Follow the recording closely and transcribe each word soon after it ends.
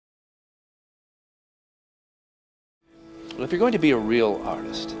Well, if you're going to be a real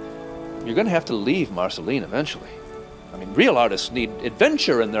artist, you're going to have to leave Marceline eventually. I mean, real artists need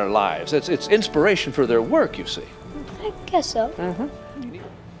adventure in their lives. It's inspiration for their work, you see. I guess so.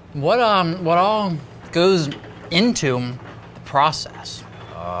 What all goes into the process?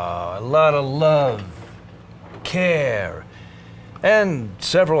 A lot of love, care, and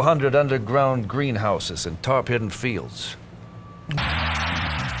several hundred underground greenhouses and tarp-hidden fields.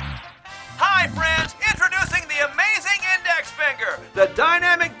 Hi, friends! Introducing the amazing index finger, the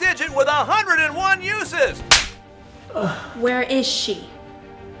dynamic digit with 101 uses. Where is she?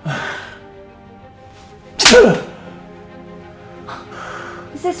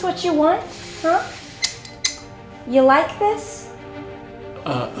 Is this what you want? Huh? You like this?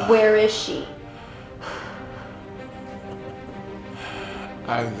 Where is she?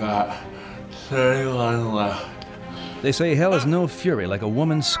 I've got 31 left. They say hell is no fury like a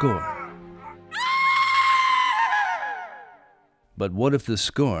woman's scorn. But what if the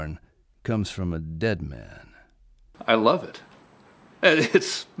scorn comes from a dead man? I love it.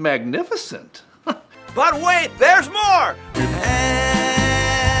 It's magnificent. But wait, there's more!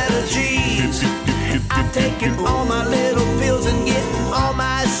 Allergies. I'm taking all my little pills and getting all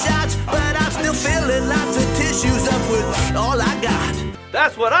my shots, but I'm still filling lots of tissues up with all I got.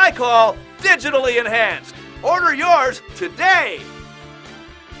 That's what I call digitally enhanced. Order yours today.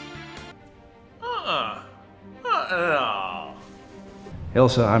 No.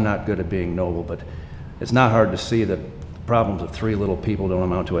 Ilsa, I'm not good at being noble, but it's not hard to see that the problems of three little people don't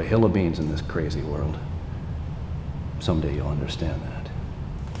amount to a hill of beans in this crazy world. Someday you'll understand that.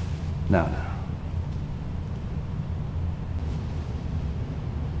 Now.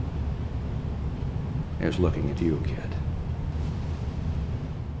 Here's looking at you, kid.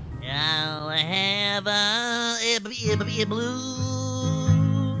 I'll have a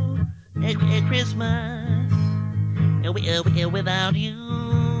blue Christmas without you.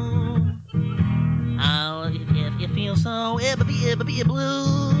 If you feel so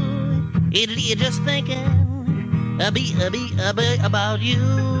blue, it just thinking about you.